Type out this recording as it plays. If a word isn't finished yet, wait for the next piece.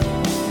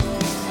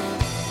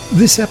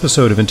This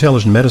episode of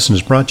Intelligent Medicine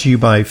is brought to you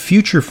by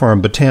Future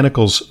Farm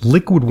Botanicals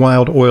Liquid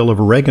Wild Oil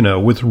of Oregano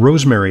with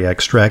rosemary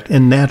extract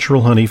and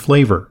natural honey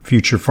flavor.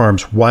 Future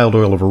Farm's Wild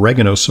Oil of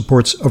Oregano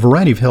supports a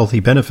variety of healthy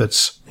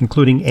benefits,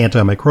 including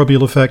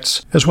antimicrobial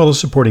effects, as well as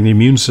supporting the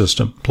immune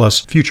system.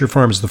 Plus, Future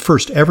Farm is the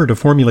first ever to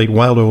formulate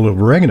wild oil of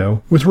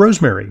oregano with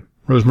rosemary.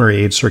 Rosemary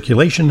aids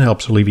circulation,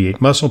 helps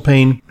alleviate muscle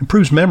pain,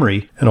 improves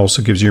memory, and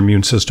also gives your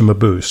immune system a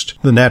boost.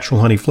 The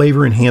natural honey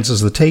flavor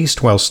enhances the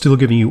taste while still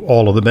giving you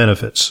all of the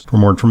benefits. For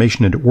more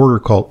information and to order,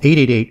 call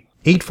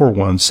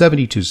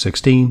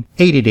 888-841-7216,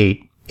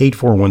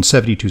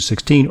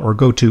 888-841-7216, or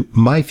go to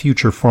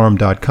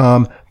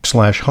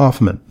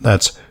myfuturefarm.com/Hoffman.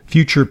 That's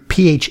future,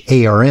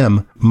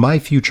 P-H-A-R-M,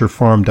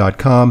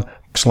 myfuturefarm.com/Hoffman.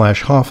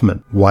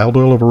 Wild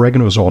oil of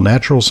oregano is all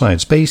natural,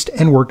 science-based,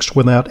 and works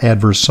without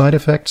adverse side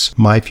effects.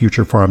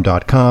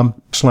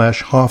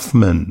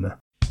 myfuturefarm.com/Hoffman.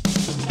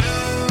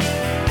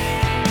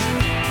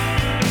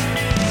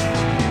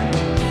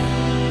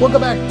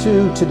 Welcome back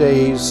to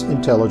today's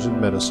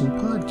Intelligent Medicine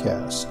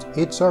podcast.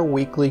 It's our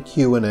weekly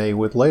Q&A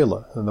with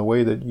Leyla, and the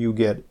way that you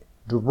get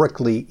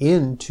directly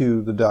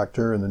into the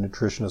doctor and the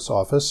nutritionist's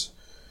office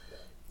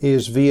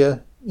is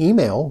via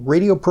email,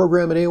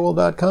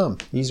 radioprogram@AOL.com.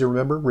 Easy to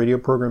remember,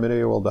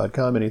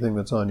 radioprogram@AOL.com. Anything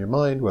that's on your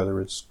mind, whether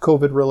it's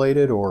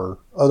COVID-related or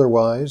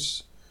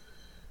otherwise,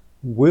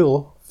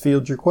 we'll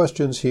field your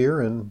questions here,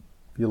 and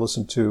if you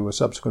listen to a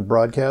subsequent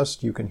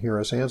broadcast, you can hear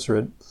us answer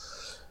it.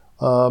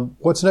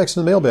 What's next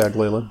in the mailbag,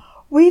 Leyla?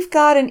 We've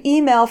got an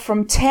email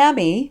from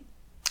Tammy.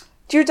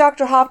 Dear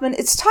Dr. Hoffman,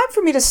 it's time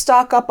for me to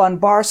stock up on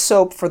bar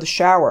soap for the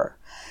shower.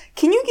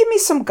 Can you give me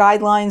some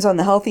guidelines on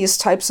the healthiest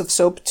types of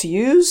soap to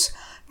use?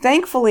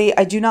 Thankfully,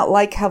 I do not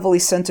like heavily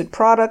scented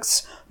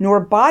products, nor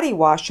body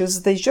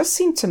washes. They just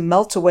seem to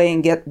melt away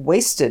and get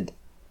wasted.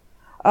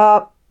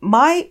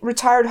 My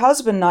retired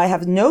husband and I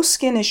have no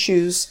skin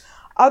issues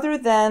other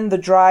than the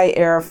dry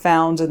air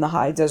found in the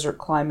high desert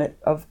climate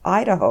of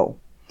Idaho.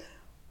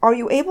 Are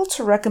you able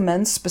to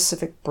recommend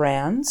specific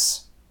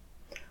brands?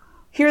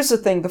 Here's the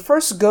thing. The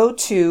first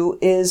go-to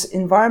is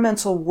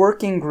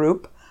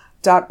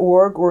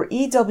environmentalworkinggroup.org or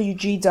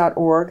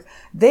ewg.org.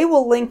 They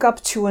will link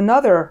up to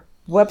another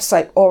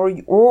website, or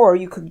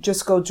you could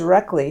just go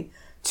directly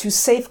to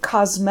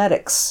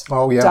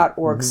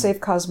safecosmetics.org,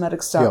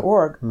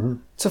 safecosmetics.org,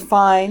 to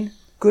find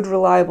good,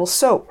 reliable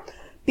soap.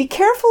 Be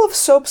careful of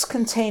soaps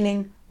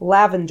containing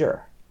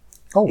lavender.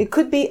 Oh. It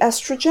could be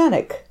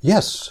estrogenic.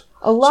 Yes.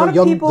 A lot of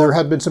people... There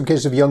have been some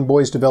cases of young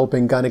boys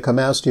developing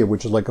gynecomastia,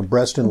 which is like a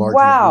breast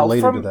enlargement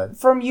related to that.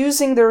 From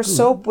using their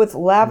soap with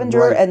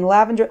lavender and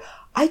lavender...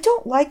 I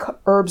don't like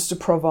herbs de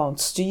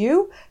Provence. Do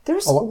you?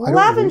 There's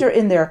lavender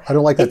in there. I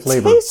don't like that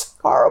flavor. It tastes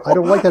horrible. I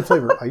don't like that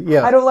flavor.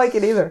 I don't like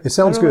it either. It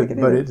sounds good,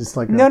 but it's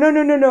like... No.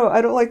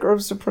 I don't like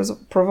herbs de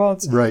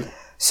Provence. Right.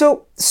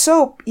 So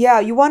soap,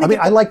 you want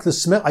to... I like the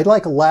smell. I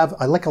like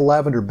a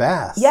lavender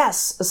bath.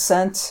 Yes, a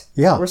scent.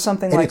 Or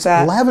something like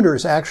that. Lavender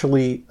is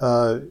actually,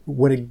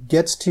 when it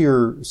gets to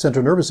your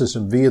central nervous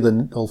system via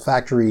the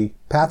olfactory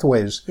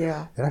pathways, it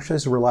actually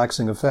has a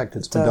relaxing effect.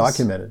 It's been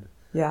documented.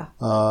 Yeah.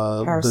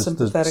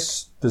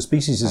 Parasympathetic. The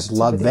species is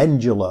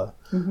lavendula,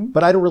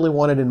 but I don't really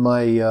want it in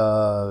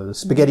my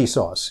spaghetti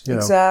sauce.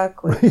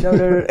 Exactly.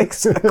 No,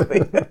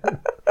 exactly.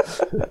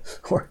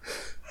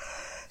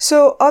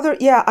 So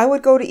I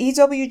would go to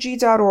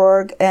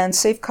ewg.org and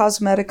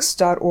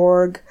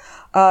safecosmetics.org.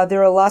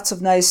 There are lots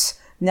of nice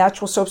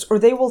natural soaps, or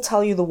they will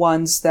tell you the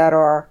ones that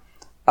are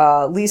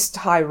least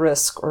high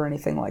risk or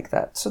anything like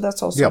that. So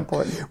that's also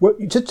important. Well,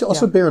 just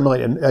also bear in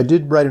mind, and I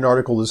did write an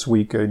article this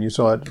week, and you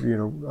saw it,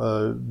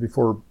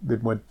 before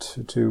it went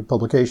to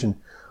publication,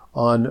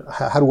 on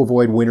how to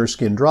avoid winter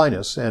skin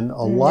dryness. And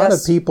a lot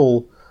of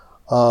people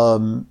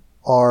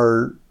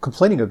are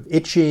complaining of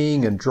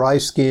itching and dry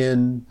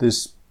skin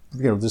this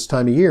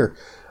time of year.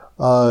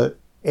 And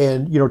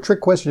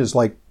trick question is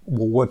like,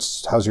 well,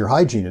 how's your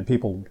hygiene? And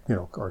people,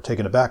 are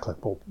taken aback,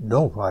 like, well,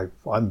 no,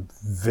 I'm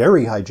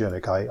very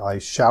hygienic. I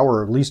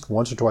shower at least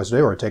once or twice a day,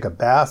 or I take a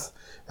bath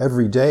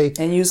every day.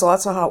 And use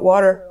lots of hot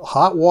water.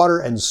 Hot water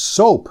and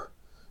soap,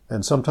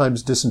 and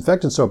sometimes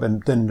disinfectant soap.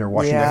 And then they're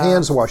washing their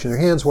hands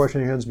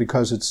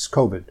because it's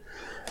COVID.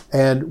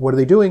 And what are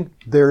they doing?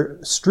 They're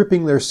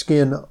stripping their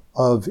skin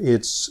of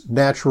its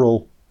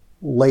natural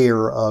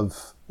layer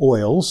of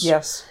oils.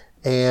 Yes.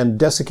 And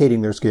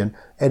desiccating their skin,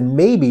 and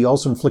maybe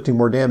also inflicting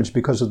more damage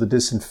because of the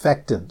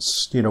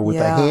disinfectants, with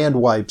the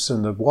hand wipes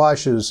and the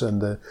washes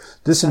and the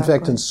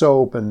disinfectant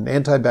soap and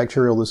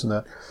antibacterial this and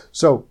that.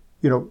 So,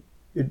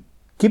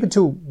 keep it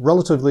to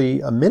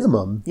relatively a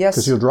minimum,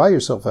 because you'll dry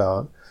yourself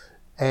out,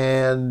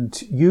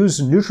 and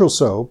use neutral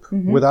soap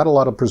without a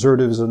lot of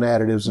preservatives and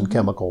additives and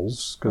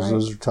chemicals, because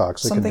those are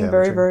toxic. Something and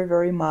very, very,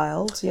 very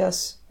mild,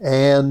 yes.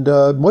 And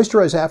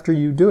moisturize after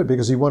you do it,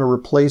 because you want to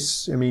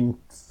replace,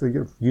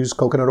 use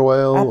coconut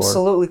oil.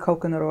 Absolutely,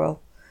 coconut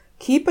oil.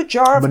 Keep a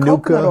jar of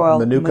coconut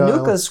oil.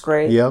 Manuka's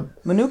great. Yep.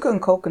 Manuka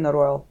and coconut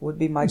oil would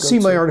be my go-to. See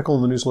my article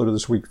in the newsletter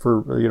this week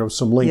for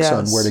some links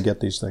on where to get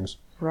these things.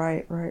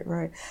 Right.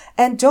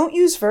 And don't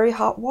use very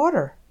hot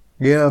water.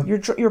 Yeah.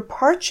 You're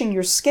parching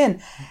your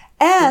skin.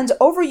 And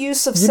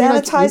overuse of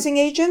sanitizing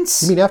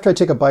agents. You mean after I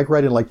take a bike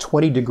ride in like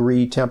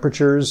 20-degree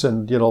temperatures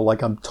and,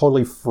 like I'm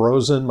totally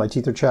frozen, my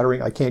teeth are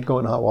chattering, I can't go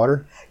in hot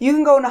water? You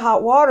can go into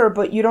hot water,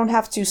 but you don't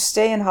have to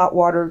stay in hot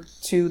water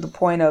to the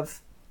point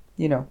of,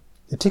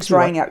 it takes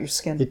drying out your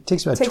skin. It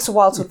takes a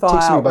while to thaw out, It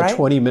takes me about right?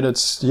 20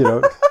 minutes,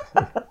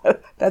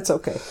 That's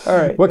okay. All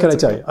right. What can I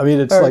tell you? I mean,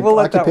 it's like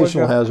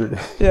occupational hazard.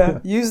 Yeah.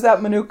 Use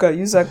that manuka.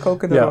 Use that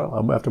coconut oil. Yeah,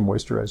 I'm have to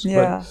moisturize.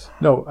 Yeah. But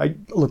no,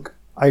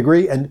 I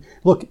agree. And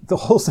look, the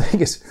whole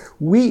thing is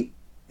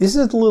this is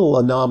a little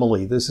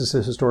anomaly. This is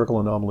a historical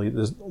anomaly.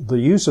 The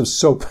use of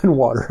soap and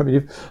water. I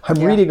mean,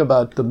 I'm reading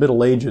about the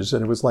Middle Ages,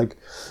 and it was like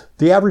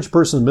the average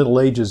person in the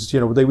Middle Ages,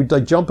 they would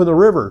like jump in the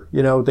river.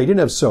 They didn't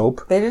have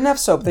soap. They didn't have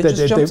soap. They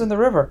just jumped in the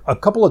river. A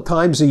couple of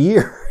times a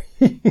year.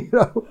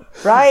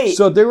 Right.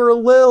 So they were a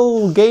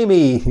little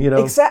gamey,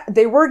 Exactly.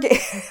 They were,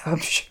 I'm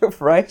sure,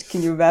 right?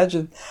 Can you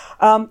imagine?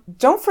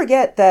 Don't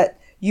forget that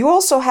you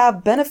also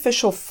have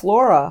beneficial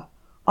flora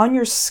on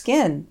your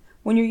skin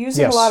when you're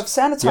using a lot of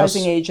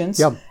sanitizing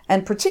agents,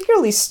 and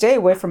particularly stay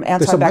away from antibacterial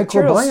There's a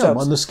microbiome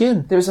soaps. on the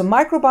skin. There's a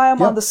microbiome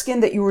on the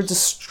skin that you were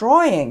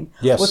destroying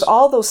with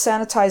all those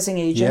sanitizing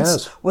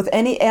agents, with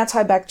any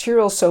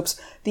antibacterial soaps.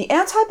 The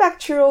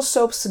antibacterial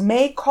soaps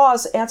may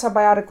cause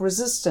antibiotic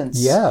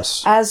resistance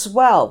as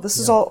well. This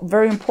is all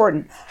very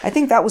important. I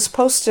think that was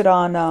posted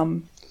on...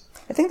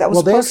 they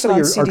actually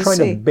are trying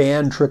to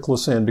ban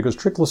triclosan because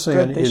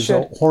triclosan is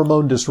a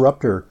hormone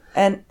disruptor.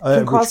 And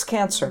can cause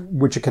cancer.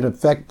 Which it can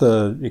affect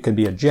it can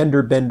be a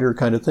gender bender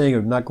kind of thing.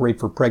 It's not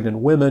great for pregnant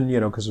women,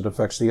 because it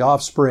affects the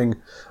offspring.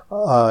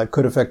 It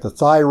could affect the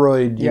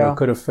thyroid,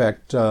 could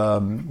affect,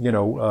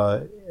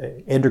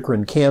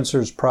 endocrine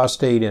cancers,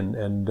 prostate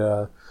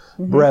and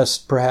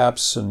breast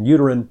perhaps, and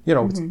uterine,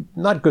 it's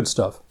not good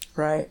stuff.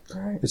 Right.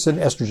 It's an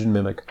estrogen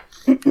mimic,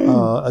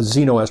 a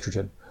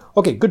xenoestrogen.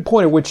 Okay, good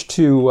point at which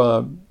to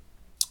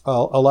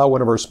allow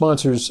one of our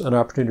sponsors an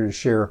opportunity to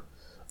share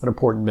an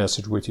important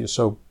message with you.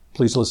 So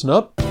please listen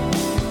up.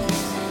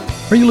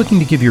 Are you looking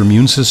to give your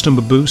immune system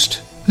a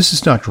boost? This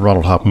is Dr.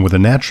 Ronald Hoffman with a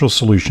natural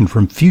solution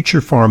from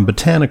Future Farm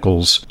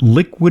Botanicals,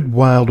 liquid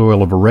wild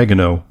oil of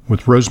oregano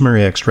with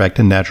rosemary extract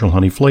and natural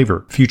honey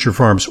flavor. Future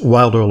Farm's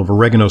wild oil of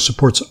oregano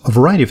supports a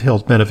variety of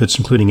health benefits,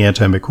 including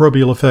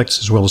antimicrobial effects,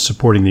 as well as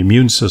supporting the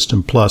immune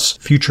system. Plus,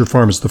 Future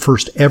Farm is the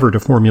first ever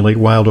to formulate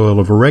wild oil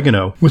of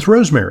oregano with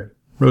rosemary.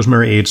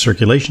 Rosemary aids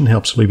circulation,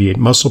 helps alleviate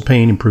muscle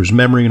pain, improves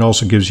memory, and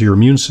also gives your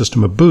immune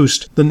system a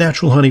boost. The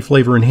natural honey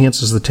flavor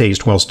enhances the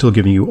taste while still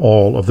giving you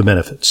all of the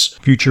benefits.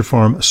 Future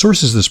Farm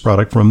sources this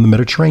product from the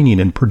Mediterranean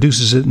and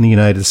produces it in the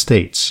United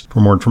States. For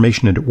more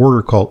information and to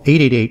order, call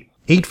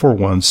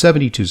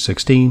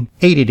 888-841-7216,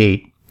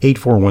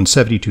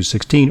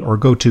 888-841-7216, or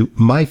go to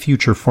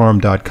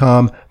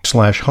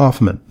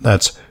myfuturefarm.com/Hoffman.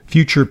 That's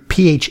future,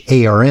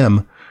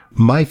 P-H-A-R-M,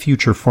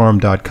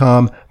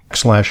 myfuturefarm.com/Hoffman.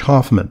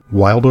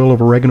 Wild oil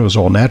of oregano is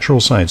all natural,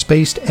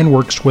 science-based, and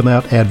works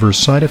without adverse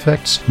side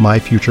effects.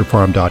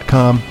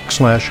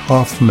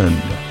 myfuturefarm.com/Hoffman.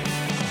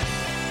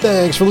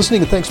 Thanks for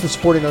listening, and thanks for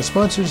supporting our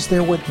sponsors.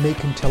 They're what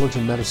make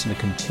intelligent medicine a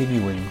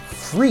continuing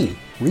free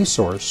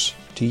resource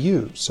to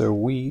use. So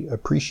we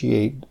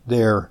appreciate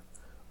their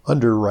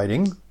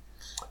underwriting.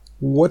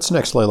 What's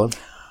next, Leyla?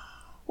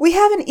 We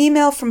have an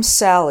email from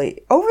Sally.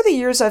 Over the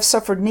years, I've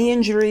suffered knee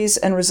injuries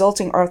and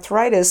resulting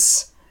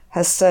arthritis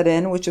has set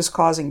in, which is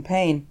causing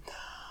pain.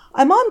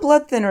 I'm on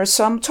blood thinners,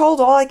 so I'm told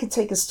all I can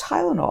take is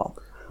Tylenol.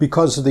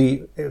 Because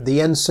the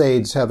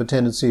NSAIDs have a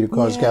tendency to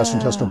cause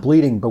gastrointestinal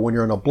bleeding, but when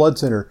you're on a blood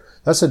thinner,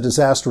 that's a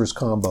disastrous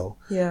combo.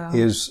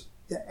 Is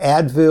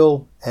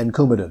Advil and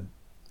Coumadin.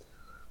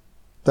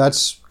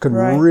 That's can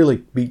really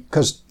be,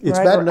 because it's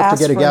bad enough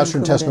to get a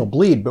gastrointestinal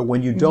bleed, but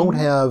when you don't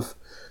have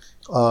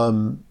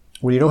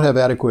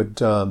adequate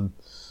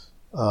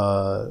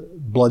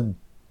blood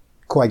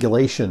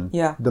coagulation,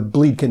 the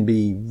bleed can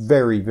be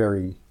very,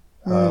 very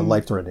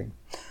life-threatening.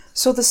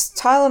 So this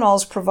Tylenol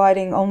is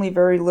providing only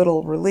very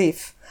little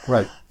relief.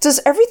 Right. Does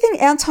everything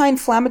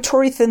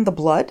anti-inflammatory thin the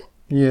blood?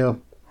 Yeah.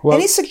 Well,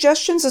 any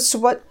suggestions as to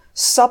what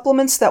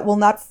supplements that will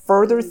not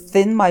further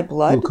thin my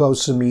blood?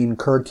 Glucosamine,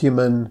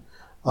 curcumin.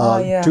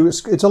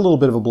 It's a little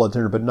bit of a blood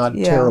thinner, but not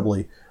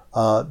terribly.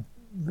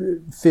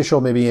 Fish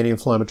oil may be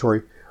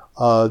anti-inflammatory.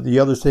 The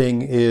other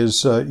thing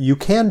is you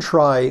can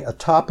try a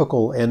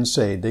topical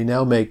NSAID. They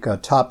now make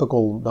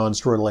topical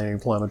non-steroidal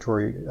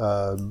anti-inflammatory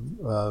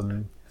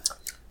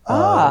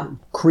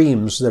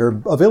creams that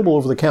are available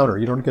over the counter.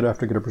 You don't have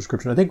to get a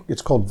prescription. I think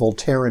it's called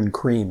Voltaren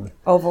cream.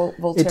 Oh,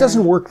 Voltaren. It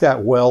doesn't work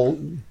that well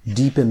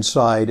deep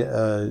inside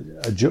a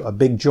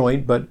big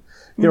joint, but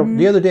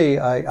the other day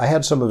I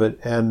had some of it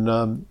and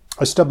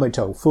I stubbed my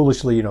toe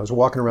foolishly. I was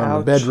walking around in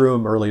the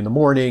bedroom early in the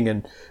morning,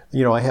 and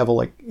I have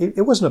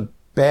it wasn't a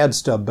bad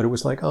stub, but it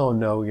was like, oh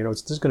no,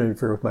 this is going to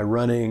interfere with my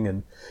running,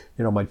 and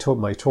my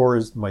toe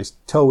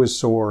is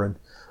sore, and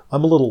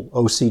I'm a little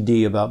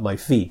OCD about my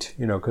feet,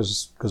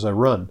 because I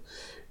run.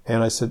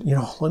 And I said,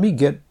 let me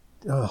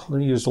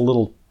use a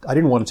little. I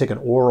didn't want to take an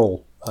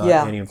oral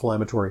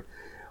anti-inflammatory.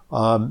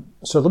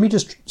 So let me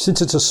just,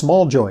 since it's a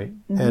small joint,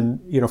 and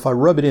if I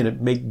rub it in,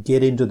 it may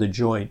get into the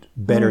joint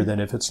better than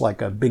if it's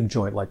like a big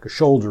joint, like a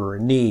shoulder or a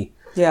knee.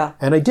 Yeah.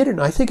 And I did it,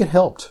 and I think it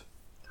helped.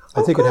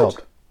 I think good. it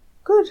helped.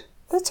 Good.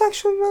 That's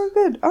actually very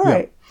good. All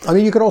right. I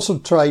mean, you could also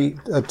try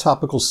a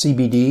topical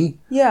CBD.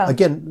 Yeah.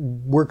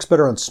 Again, works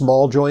better on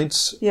small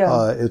joints.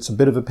 Yeah. It's a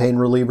bit of a pain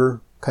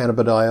reliever,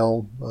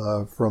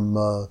 cannabidiol from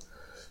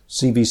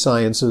CV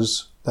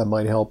Sciences. That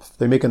might help.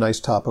 They make a nice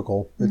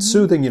topical. It's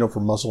soothing, for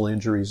muscle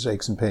injuries,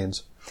 aches and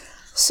pains.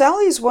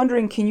 Sally is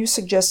wondering, can you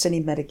suggest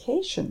any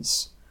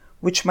medications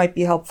which might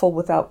be helpful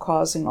without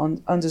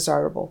causing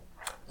undesirable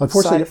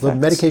Unfortunately, side the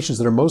effects? medications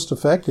that are most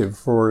effective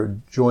for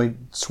joint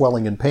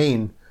swelling and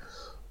pain,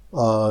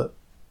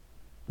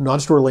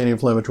 non-steroidal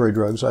anti-inflammatory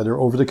drugs, either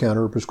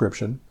over-the-counter or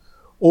prescription,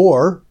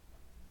 or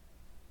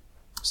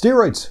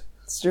steroids,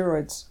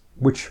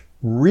 which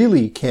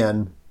really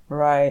can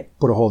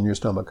put a hole in your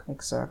stomach.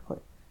 Exactly.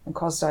 And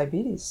cause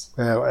diabetes.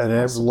 And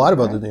a lot of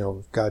other,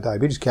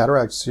 diabetes,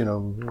 cataracts,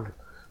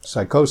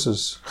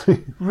 psychosis.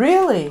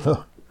 Really?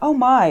 Oh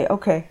my,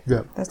 okay.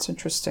 Yeah. That's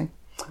interesting.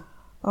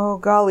 Oh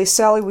golly,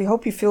 Sally, we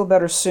hope you feel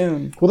better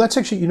soon. Well, that's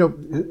actually,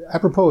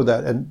 apropos of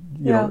that, and,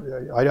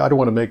 I don't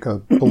want to make a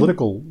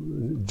political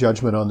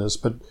judgment on this,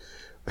 but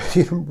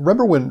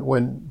remember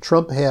when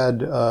Trump had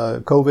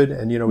COVID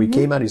and, he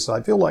came out, he said,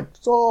 I feel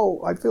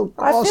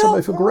awesome,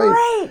 I feel great.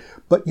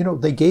 But,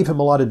 they gave him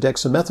a lot of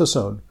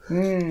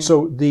dexamethasone.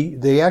 So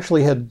they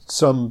actually had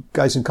some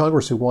guys in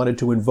Congress who wanted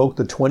to invoke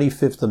the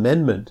 25th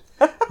Amendment,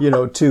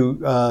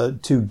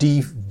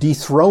 to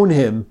dethrone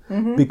him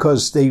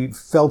because they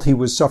felt he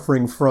was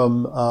suffering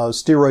from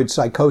steroid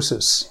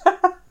psychosis.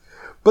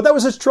 But that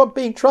was just Trump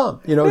being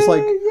Trump. It's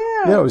like,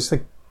 it's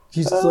like,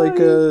 he's like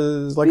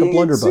a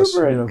blunderbuss.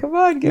 Exuberant. Come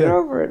on, get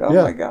over it. Oh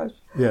my gosh.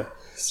 Yeah.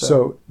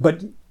 So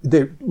but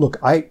look,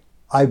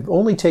 I've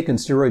only taken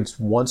steroids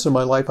once in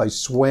my life. I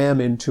swam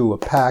into a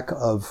pack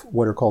of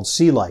what are called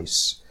sea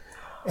lice.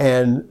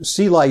 And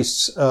sea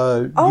lice,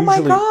 usually,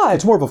 my God.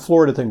 It's more of a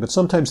Florida thing, but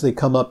sometimes they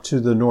come up to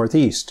the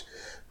Northeast.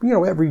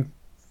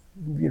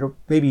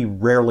 Maybe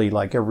rarely,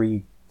 like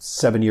every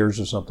 7 years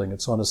or something.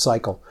 It's on a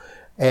cycle.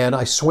 And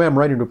I swam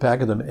right into a pack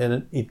of them,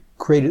 and it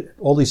created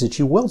all these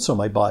itchy welts on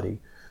my body.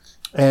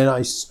 And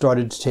I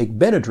started to take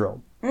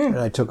Benadryl. And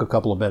I took a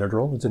couple of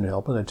Benadryl. It didn't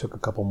help. And I took a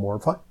couple more.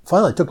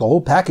 Finally, I took a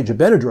whole package of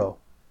Benadryl.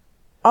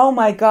 Oh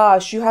my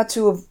gosh, you had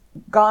to have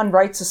gone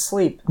right to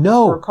sleep.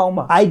 No, or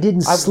coma. I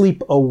didn't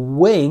sleep a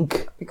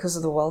wink. Because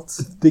of the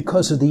welts?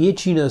 Because of the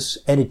itchiness,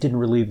 and it didn't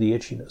relieve the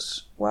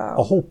itchiness. Wow.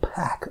 A whole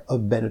pack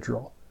of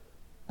Benadryl.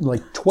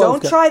 Like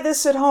 12. Don't try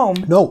this at home.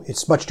 No,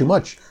 it's much too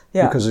much.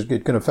 Yeah. Because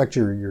it can affect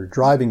your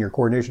driving, your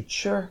coordination.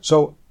 Sure.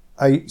 So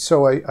I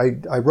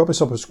wrote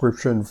myself a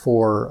prescription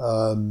for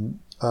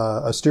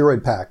a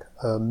steroid pack,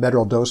 a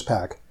Medrol dose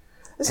pack.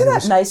 Isn't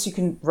that nice? You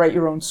can write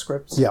your own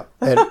scripts. Yeah.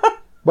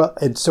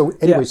 And so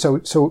anyway,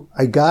 so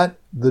I got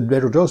the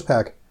Medrol dose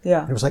pack.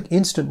 Yeah. And it was like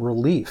instant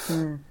relief.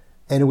 And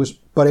it was,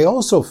 but I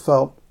also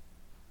felt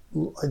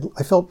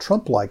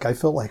Trump-like. I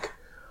felt like,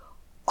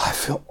 I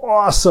feel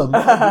awesome.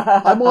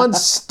 I'm on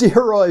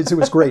steroids. It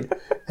was great.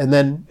 And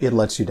then it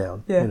lets you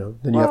down. Yeah.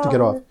 Then you have to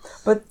get off.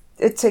 But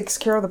it takes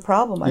care of the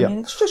problem. I mean,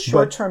 it's just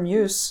short-term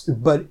use.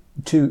 But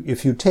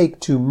if you take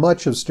too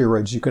much of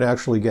steroids, you can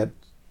actually get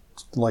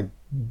like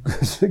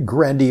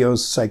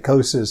grandiose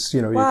psychosis.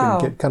 You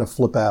can kind of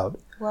flip out.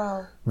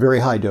 Wow. Very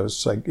high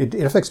dose. Like it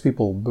affects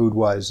people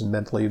mood-wise and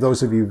mentally.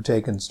 Those of you who've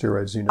taken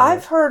steroids,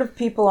 I've heard of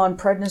people on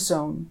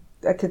prednisone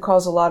that could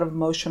cause a lot of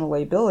emotional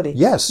lability.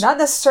 Yes. Not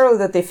necessarily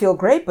that they feel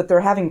great, but they're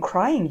having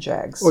crying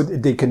jags. Or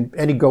they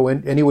can go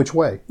in any which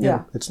way.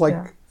 Yeah. It's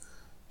like,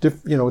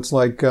 it's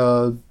like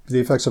the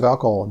effects of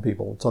alcohol on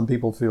people. Some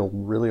people feel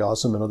really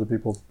awesome, and other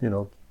people,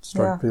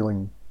 start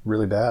feeling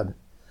really bad.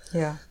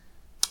 Yeah.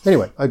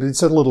 Anyway,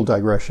 it's a little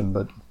digression,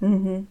 but.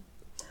 Mm-hmm.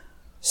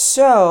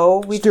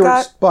 So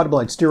bottom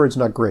line, steroids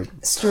not great.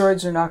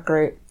 Steroids are not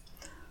great.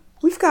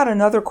 We've got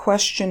another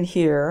question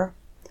here,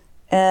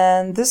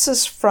 and this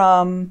is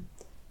from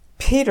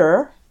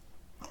Peter.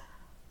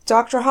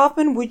 Dr.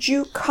 Hoffman, would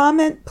you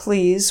comment,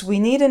 please? We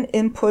need an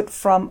input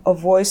from a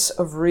voice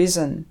of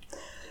reason.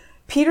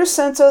 Peter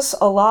sent us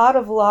a lot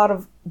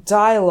of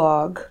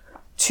dialogue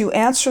to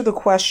answer the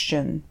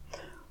question,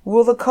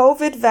 will the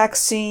COVID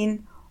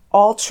vaccine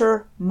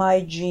alter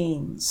my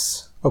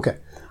genes? Okay.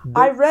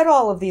 I read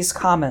all of these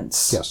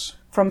comments. Yes.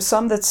 From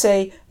some that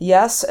say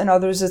yes and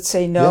others that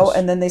say no,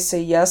 and then they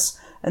say yes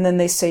and then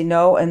they say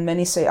no, and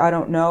many say I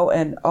don't know,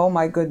 and oh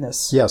my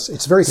goodness. Yes,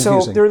 it's very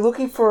confusing. So they're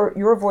looking for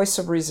your voice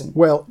of reason.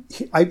 Well,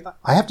 I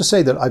have to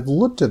say that I've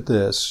looked at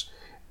this,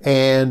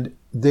 and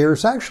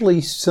there's actually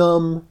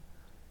some.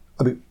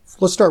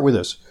 Let's start with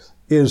this: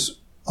 is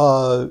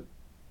the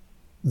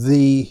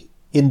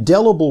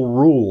indelible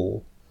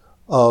rule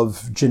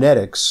of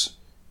genetics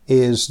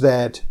is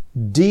that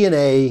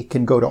DNA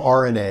can go to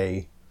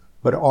RNA,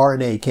 but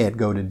RNA can't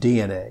go to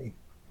DNA.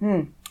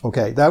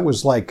 Okay, that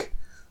was like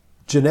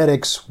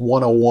genetics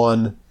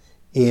 101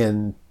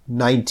 in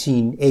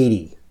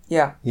 1980.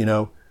 Yeah.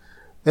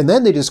 And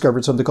then they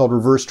discovered something called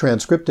reverse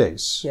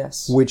transcriptase,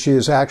 Yes. which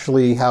is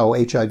actually how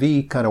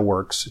HIV kind of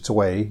works its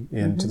way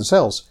into the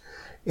cells.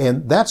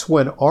 And that's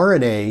when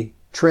RNA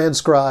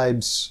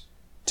transcribes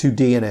to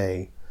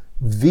DNA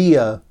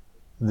via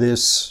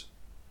this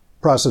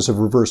process of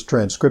reverse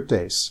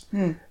transcriptase.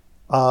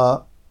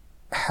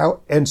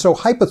 And so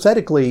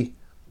hypothetically,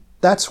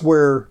 that's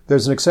where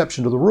there's an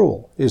exception to the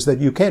rule, is that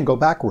you can go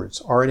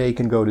backwards. RNA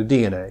can go to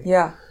DNA.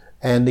 Yeah.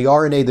 And the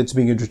RNA that's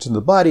being introduced in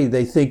the body,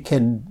 they think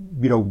can,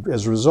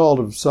 as a result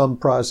of some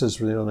process,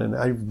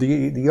 and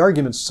the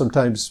arguments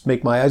sometimes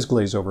make my eyes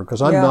glaze over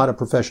because I'm not a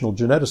professional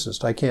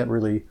geneticist. I can't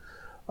really,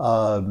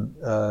 I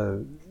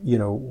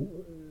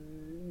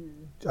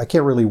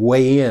can't really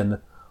weigh in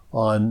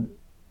on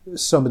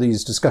some of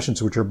these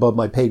discussions which are above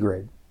my pay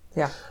grade.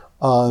 Yeah.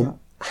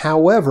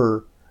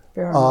 However,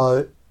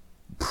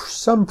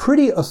 some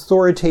pretty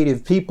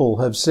authoritative people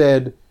have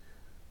said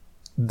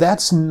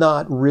that's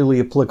not really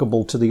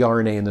applicable to the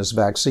RNA in this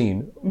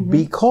vaccine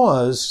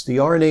because the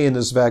RNA in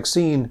this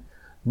vaccine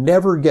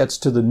never gets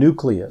to the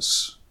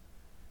nucleus.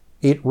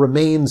 It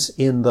remains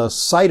in the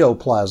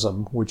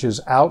cytoplasm, which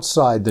is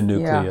outside the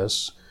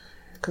nucleus.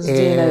 Because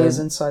DNA is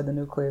inside the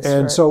nucleus.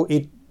 And so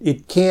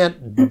it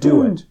can't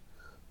do it.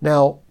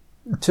 Now,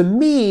 to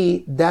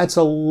me, that's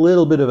a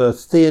little bit of a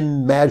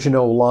thin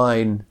Maginot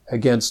Line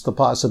against the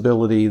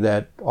possibility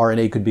that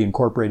RNA could be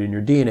incorporated in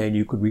your DNA and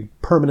you could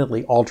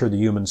permanently alter the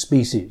human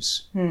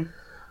species.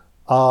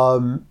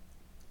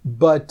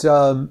 But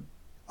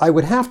I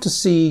would have to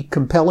see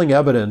compelling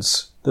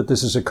evidence that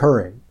this is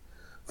occurring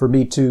for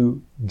me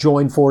to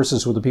join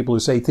forces with the people who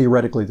say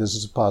theoretically this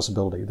is a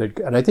possibility.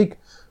 And I think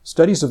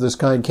studies of this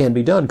kind can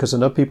be done because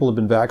enough people have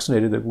been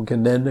vaccinated that we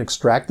can then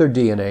extract their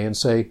DNA and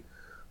say,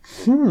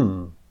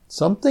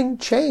 something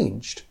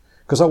changed.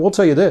 Because I will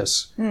tell you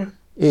this,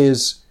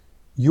 is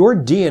your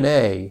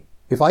DNA,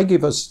 if I do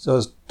a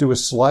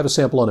saliva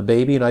sample on a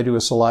baby and I do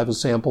a saliva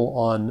sample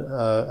on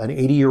an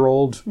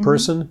 80-year-old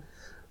person,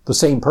 the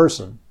same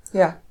person,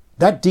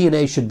 that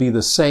DNA should be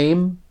the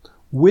same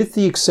with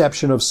the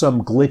exception of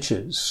some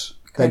glitches.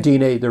 Okay. That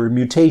DNA, there are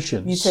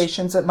mutations.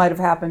 Mutations that might have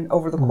happened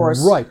over the course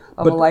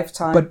of a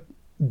lifetime. But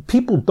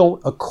people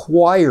don't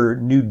acquire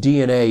new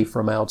DNA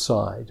from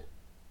outside.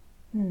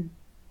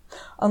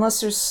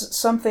 Unless there's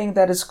something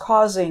that is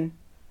causing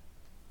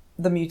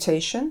the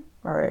mutation.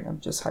 All right,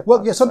 I'm just hypothesizing.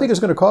 Well, yeah, something is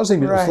going to cause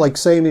them. It's like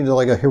saying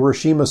like a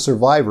Hiroshima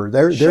survivor.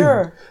 Their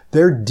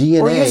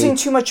DNA. Or using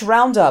too much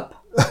Roundup.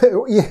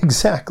 Yeah,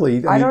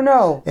 exactly. I don't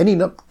know.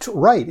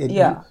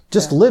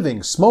 Just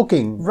living,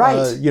 smoking.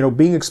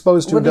 Being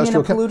exposed to living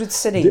industrial. in a polluted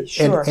city.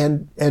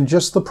 And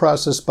just the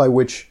process by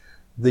which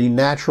the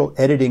natural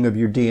editing of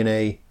your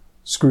DNA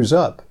screws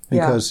up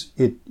because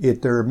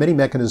there are many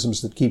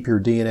mechanisms that keep your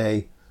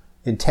DNA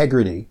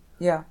integrity.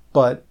 Yeah.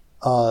 But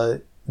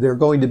there are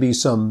going to be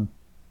some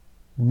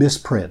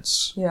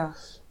misprints. Yeah.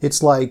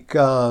 It's like,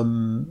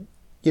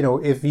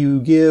 if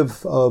you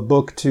give a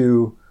book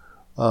to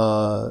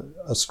a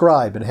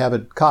scribe and have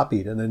it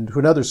copied and then to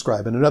another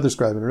scribe and another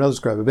scribe and another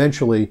scribe,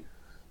 eventually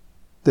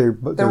there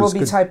will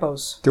be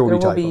typos. There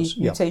will be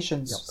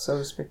mutations, so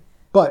to speak.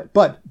 But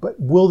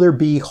will there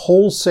be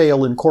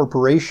wholesale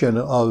incorporation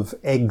of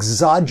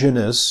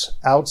exogenous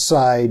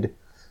outside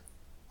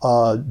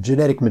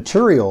genetic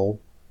material?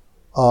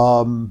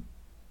 I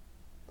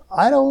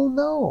don't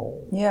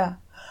know. Yeah.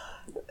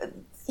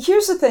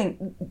 Here's the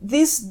thing.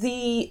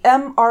 The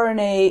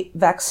mRNA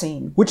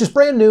vaccine, which is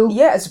brand new.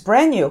 Yeah, it's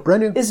brand new.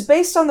 Brand new. Is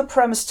based on the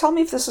premise, tell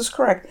me if this is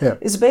correct. Yeah.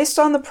 Is based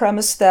on the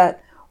premise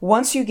that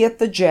once you get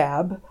the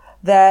jab,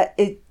 that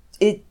it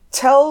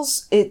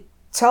tells your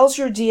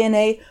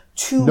DNA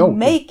to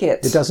make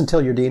it. It doesn't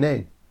tell your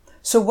DNA.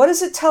 So what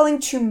is it telling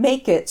to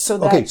make it so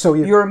that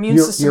your immune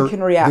system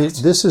can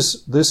react? This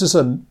is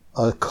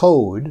a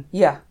code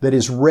that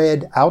is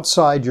read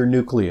outside your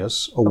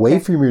nucleus, away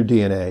from your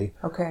DNA,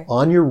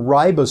 on your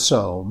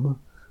ribosome,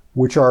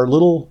 which are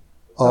little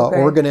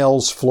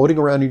organelles floating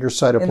around in your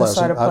cytoplasm. In the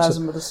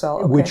cytoplasm of the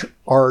cell. Which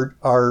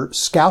are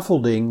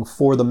scaffolding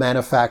for the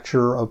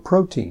manufacture of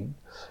protein.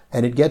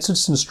 And it gets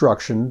its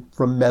instruction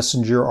from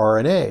messenger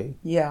RNA.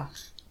 Yeah.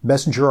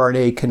 Messenger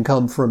RNA can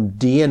come from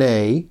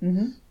DNA,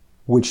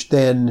 which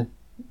then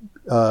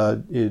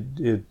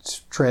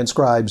it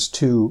transcribes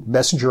to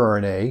messenger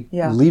RNA,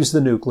 leaves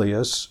the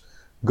nucleus,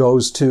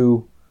 goes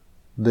to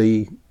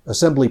the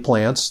assembly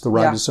plants, the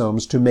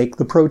ribosomes, to make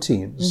the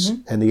proteins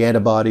and the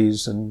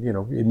antibodies and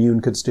immune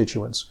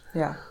constituents.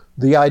 Yeah.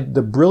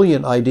 The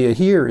brilliant idea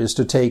here is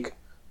to take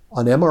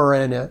an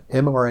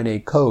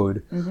mRNA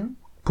code,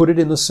 put it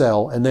in the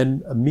cell, and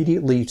then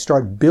immediately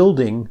start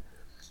building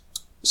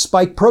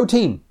spike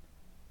protein.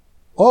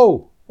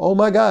 Oh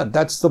my God,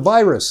 that's the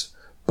virus.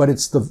 But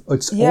it's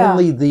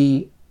only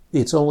the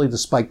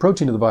spike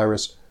protein of the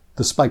virus.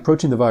 The spike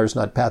protein of the virus is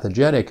not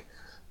pathogenic.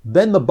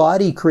 Then the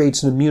body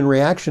creates an immune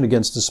reaction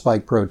against the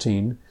spike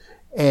protein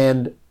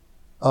and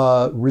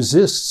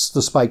resists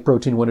the spike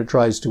protein when it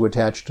tries to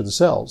attach to the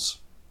cells.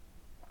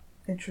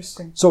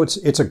 Interesting. So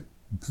it's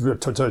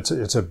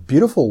a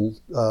beautiful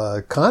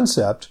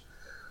concept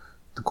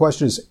the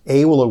question is,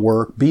 A, will it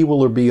work? B, will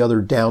there be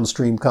other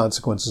downstream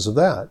consequences of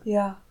that?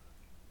 Yeah.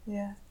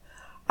 Yeah.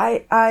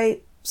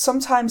 I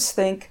sometimes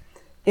think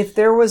if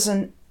there was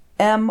an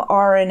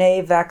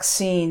mRNA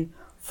vaccine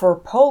for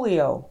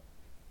polio,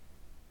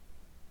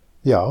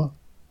 yeah,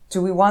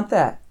 do we want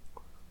that?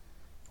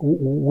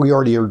 We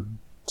already are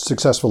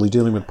successfully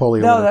dealing with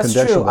polio No, with a that's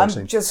conventional true.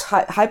 vaccine. I'm just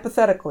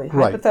hypothetically.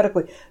 Right.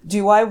 Hypothetically,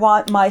 do I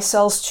want my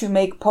cells to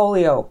make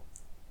polio?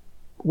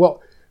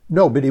 Well,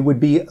 no, but it would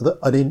be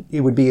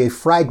a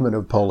fragment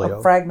of polio.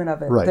 A fragment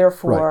of it. Right.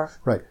 Therefore,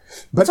 right.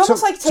 But it's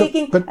almost like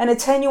taking an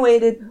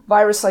attenuated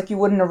virus like you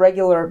would in a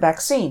regular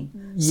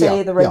vaccine.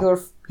 Say the regular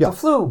the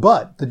flu.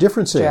 But the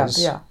difference jab,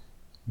 is, yeah.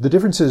 the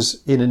difference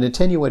is in an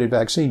attenuated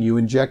vaccine, you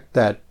inject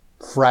that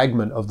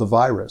fragment of the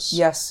virus.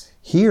 Yes.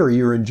 Here,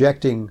 you're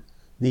injecting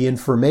the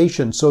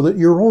information so that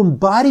your own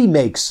body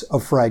makes a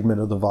fragment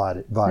of the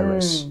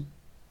virus.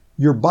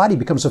 Your body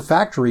becomes a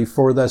factory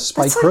for the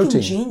spike That's like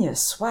protein.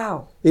 ingenious.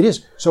 Wow. It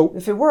is. So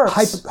if it works,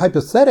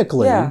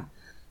 hypothetically,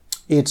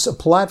 it's a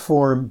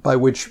platform by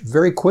which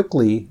very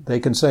quickly they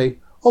can say,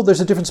 oh,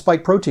 there's a different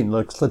spike protein.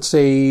 Let's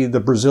say the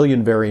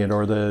Brazilian variant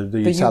or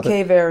the South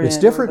UK variant.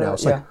 It's different now.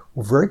 It's like,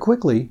 well, very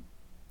quickly,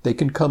 they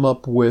can come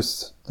up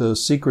with the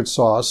secret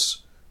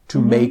sauce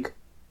to make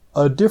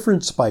a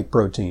different spike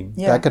protein.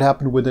 Yeah. That could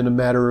happen within a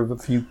matter of a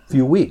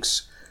few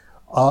weeks.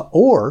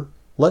 Or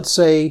let's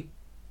say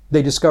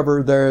they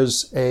discover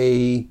there's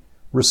a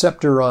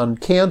receptor on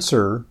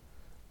cancer,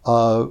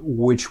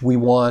 which we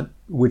want,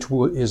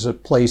 is a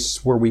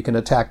place where we can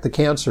attack the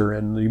cancer,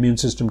 and the immune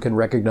system can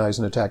recognize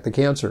and attack the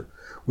cancer.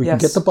 We can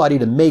get the body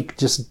to make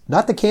just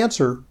not the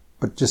cancer,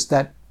 but just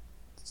that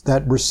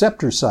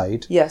receptor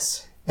site.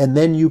 Yes. And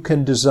then you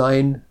can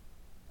design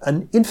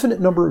an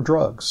infinite number of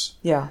drugs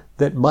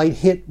that might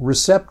hit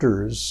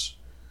receptors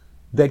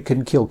that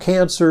can kill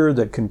cancer,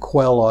 that can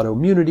quell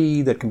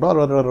autoimmunity, that can blah,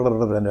 blah, blah, blah,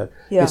 blah, blah, blah.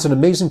 It's an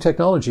amazing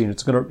technology, and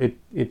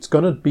it's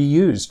gonna be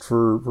used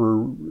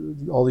for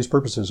all these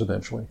purposes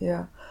eventually.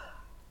 Yeah.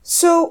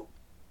 So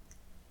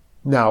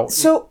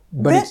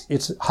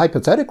it's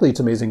hypothetically it's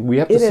amazing. We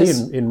have to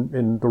see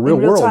in the real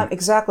world. Time,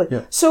 exactly.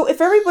 Yeah. So if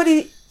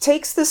everybody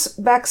takes this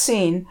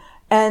vaccine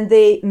and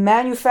they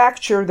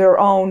manufacture their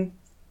own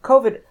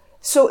COVID,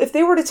 so if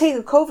they were to take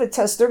a COVID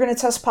test, they're going to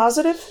test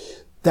positive?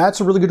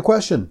 That's a really good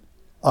question.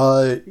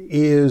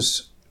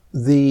 Is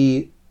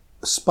the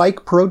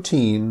spike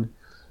protein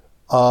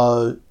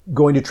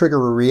going to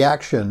trigger a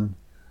reaction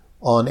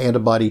on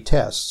antibody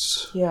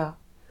tests? Yeah.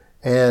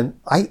 And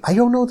I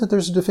don't know that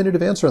there's a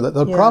definitive answer on that.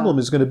 The problem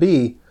is going to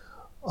be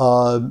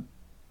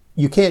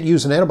you can't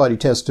use an antibody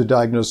test to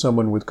diagnose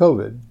someone with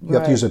COVID. You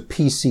have to use a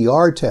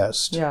PCR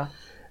test. Yeah.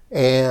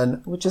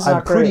 And which is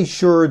I'm pretty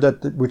sure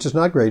that, which is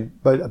not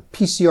great, but a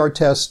PCR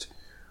test,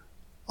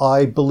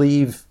 I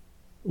believe,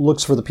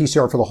 looks for the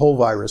PCR for the whole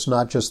virus,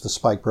 not just the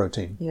spike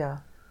protein. Yeah.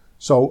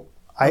 So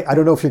I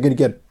don't know if you're going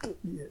to get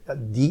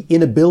the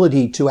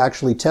inability to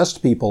actually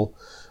test people.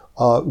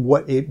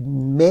 What it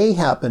may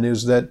happen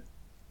is that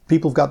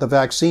people who've got the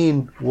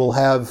vaccine will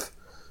have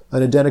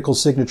an identical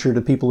signature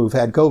to people who've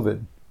had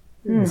COVID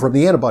from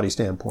the antibody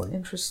standpoint.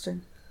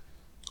 Interesting.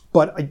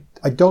 But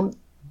I don't,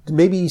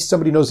 maybe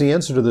somebody knows the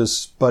answer to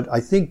this, but I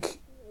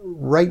think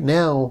right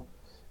now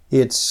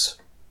it's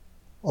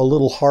a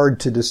little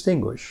hard to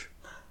distinguish.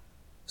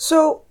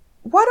 So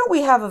why don't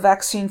we have a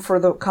vaccine for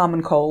the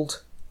common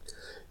cold?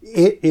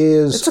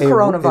 It's a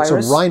coronavirus.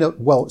 It's a rhino.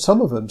 Well,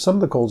 some of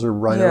the colds are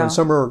rhino, and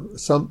some are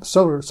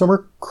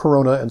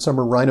corona, and some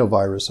are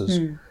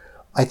rhinoviruses.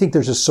 I think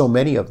there's just so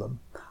many of them.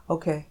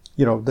 Okay.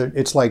 You know,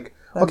 it's like,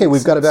 okay,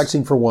 we've got a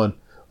vaccine for one,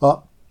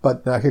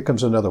 but now here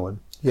comes another one.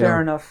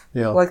 Fair enough.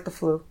 Yeah. Like the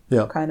flu.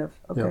 Yeah. Kind of.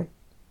 Okay. Yeah.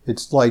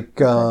 It's like,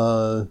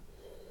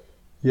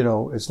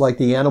 it's like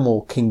the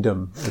animal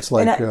kingdom. It's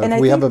like,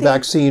 we have a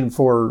vaccine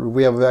for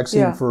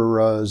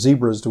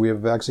zebras. Do we have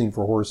a vaccine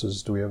for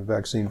horses? Do we have a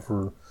vaccine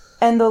for...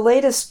 And the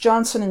latest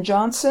Johnson &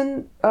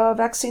 Johnson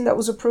vaccine that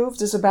was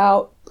approved is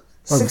about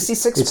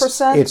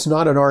 66%? It's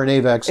not an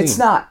RNA vaccine. It's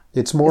not.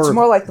 It's more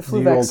like the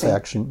flu vaccine.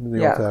 Old-fashioned.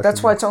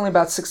 That's why it's only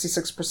about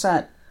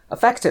 66%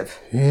 effective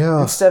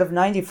instead of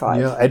 95%.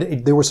 Yeah,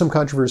 and there was some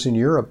controversy in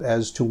Europe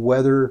as to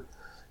whether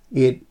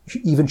it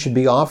even should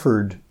be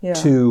offered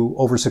to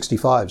over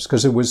 65s,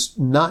 because it was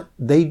not,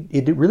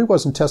 it really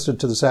wasn't tested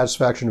to the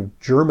satisfaction of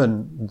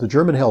the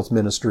German health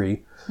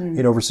ministry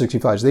in over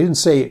 65s. They didn't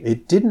say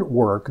it didn't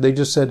work. They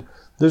just said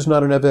there's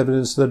not enough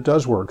evidence that it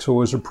does work. So it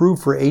was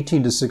approved for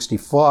 18 to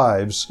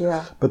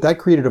 65s, but that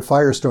created a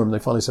firestorm. They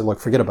finally said, look,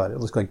 forget about it. It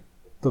looks like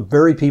the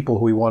very people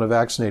who we want to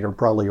vaccinate are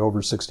probably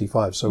over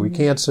 65. So we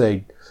can't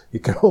say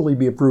it can only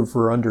be approved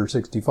for under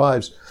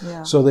 65s.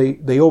 Yeah. So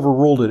they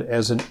overruled it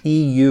as an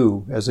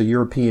EU, as a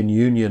European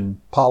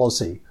Union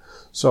policy.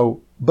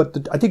 So,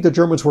 but I think the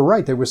Germans were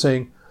right. They were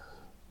saying,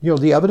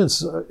 the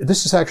evidence,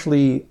 this is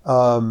actually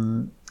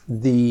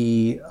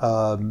the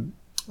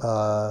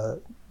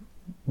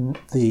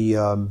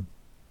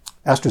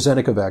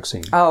AstraZeneca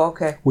vaccine. Oh,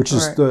 okay. Which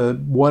is the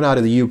one out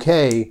of the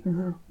UK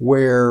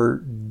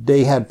where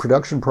they had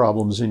production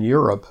problems in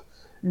Europe,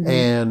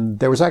 And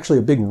there was actually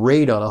a big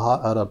raid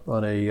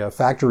on a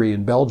factory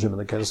in Belgium,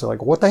 and the guys are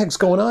like, "What the heck's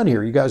going on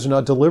here? You guys are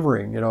not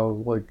delivering."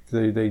 Like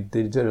they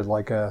did it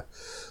like a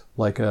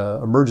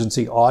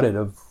emergency audit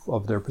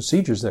of their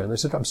procedures there, and they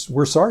said,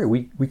 "We're sorry,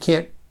 we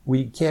can't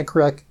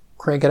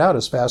crank it out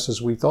as fast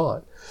as we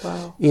thought."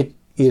 Wow.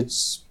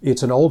 It's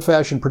an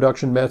old-fashioned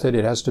production method.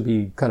 It has to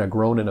be kind of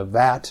grown in a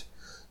vat.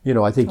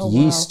 I think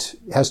yeast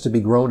has to be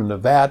grown in a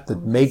vat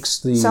that makes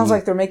the... Sounds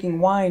like they're making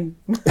wine.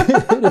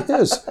 It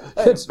is.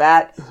 It's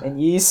vat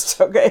and yeast,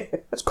 okay.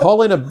 It's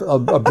call in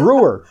a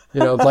brewer,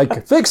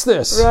 like, fix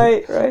this.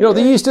 Right. The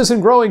yeast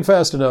isn't growing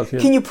fast enough.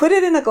 Can you put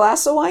it in a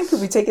glass of wine?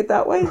 Could we take it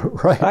that way?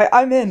 Right.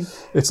 I'm in.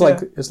 It's like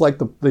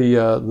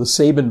the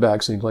Sabin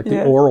vaccine, like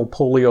the oral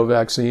polio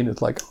vaccine.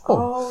 It's like,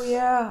 oh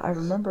yeah, I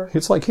remember.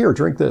 It's like, here,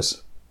 drink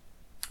this.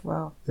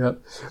 Wow. Yeah.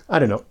 I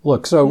don't know.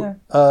 Look, so...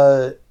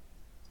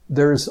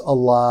 there's a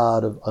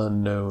lot of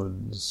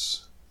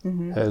unknowns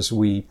as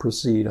we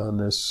proceed on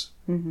this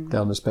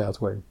down this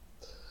pathway.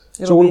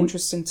 It'll be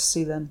interesting to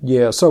see then.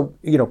 Yeah. So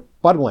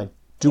bottom line,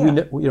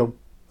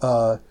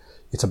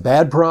 it's a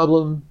bad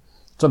problem.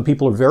 Some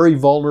people are very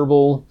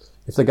vulnerable.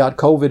 If they got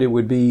COVID, it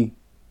would be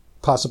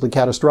possibly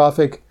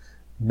catastrophic.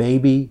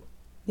 Maybe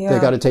they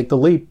got to take the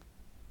leap,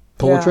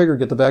 pull the trigger,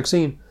 get the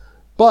vaccine.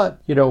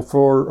 But,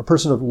 for a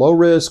person of low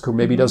risk who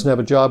maybe doesn't have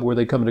a job where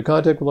they come into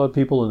contact with a lot of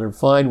people and they're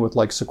fine with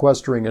like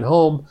sequestering at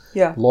home,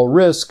 low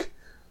risk,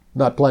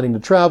 not planning to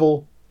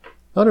travel,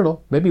 I don't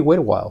know, maybe wait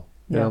a while.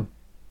 And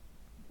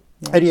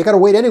you got to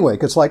wait anyway,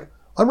 because like,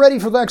 I'm ready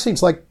for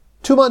vaccines, like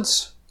 2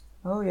 months.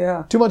 Oh,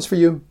 yeah. 2 months for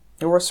you.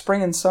 Or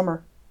spring and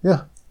summer.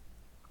 Yeah.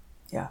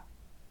 Yeah.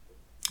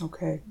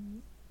 Okay.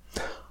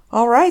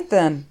 All right,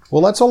 then.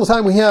 Well, that's all the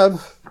time we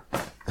have.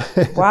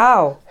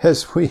 Wow.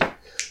 As we...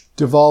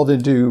 devolved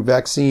into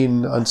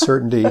vaccine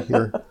uncertainty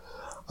here.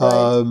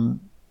 Right.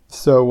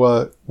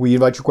 So we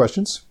invite your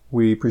questions.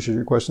 We appreciate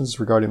your questions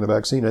regarding the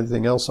vaccine.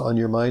 Anything else on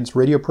your minds?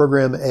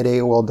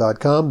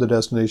 radioprogram@aol.com, the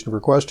destination for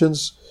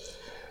questions.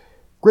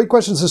 Great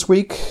questions this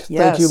week.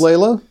 Yes. Thank you,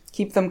 Leyla.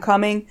 Keep them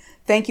coming.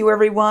 Thank you,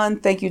 everyone.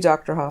 Thank you,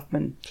 Dr.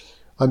 Hoffman.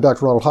 I'm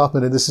Dr. Ronald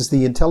Hoffman, and this is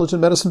the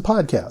Intelligent Medicine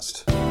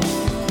Podcast.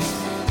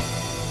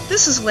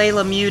 This is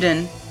Leyla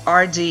Muden,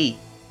 RD.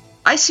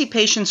 I see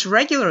patients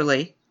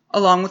regularly,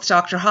 along with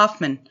Dr.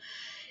 Hoffman.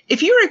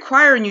 If you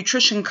require a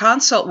nutrition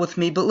consult with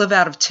me but live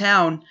out of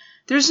town,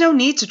 there's no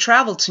need to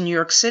travel to New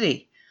York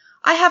City.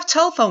 I have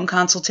telephone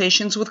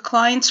consultations with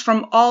clients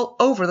from all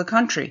over the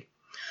country.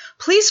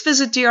 Please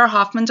visit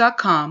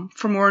drhoffman.com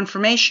for more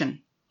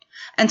information.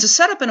 And to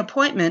set up an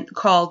appointment,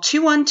 call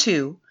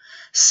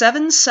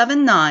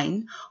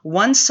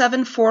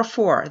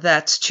 212-779-1744.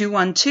 That's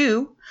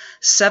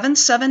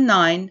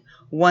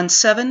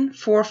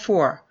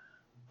 212-779-1744.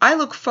 I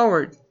look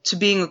forward to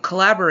being a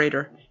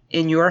collaborator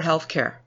in your healthcare.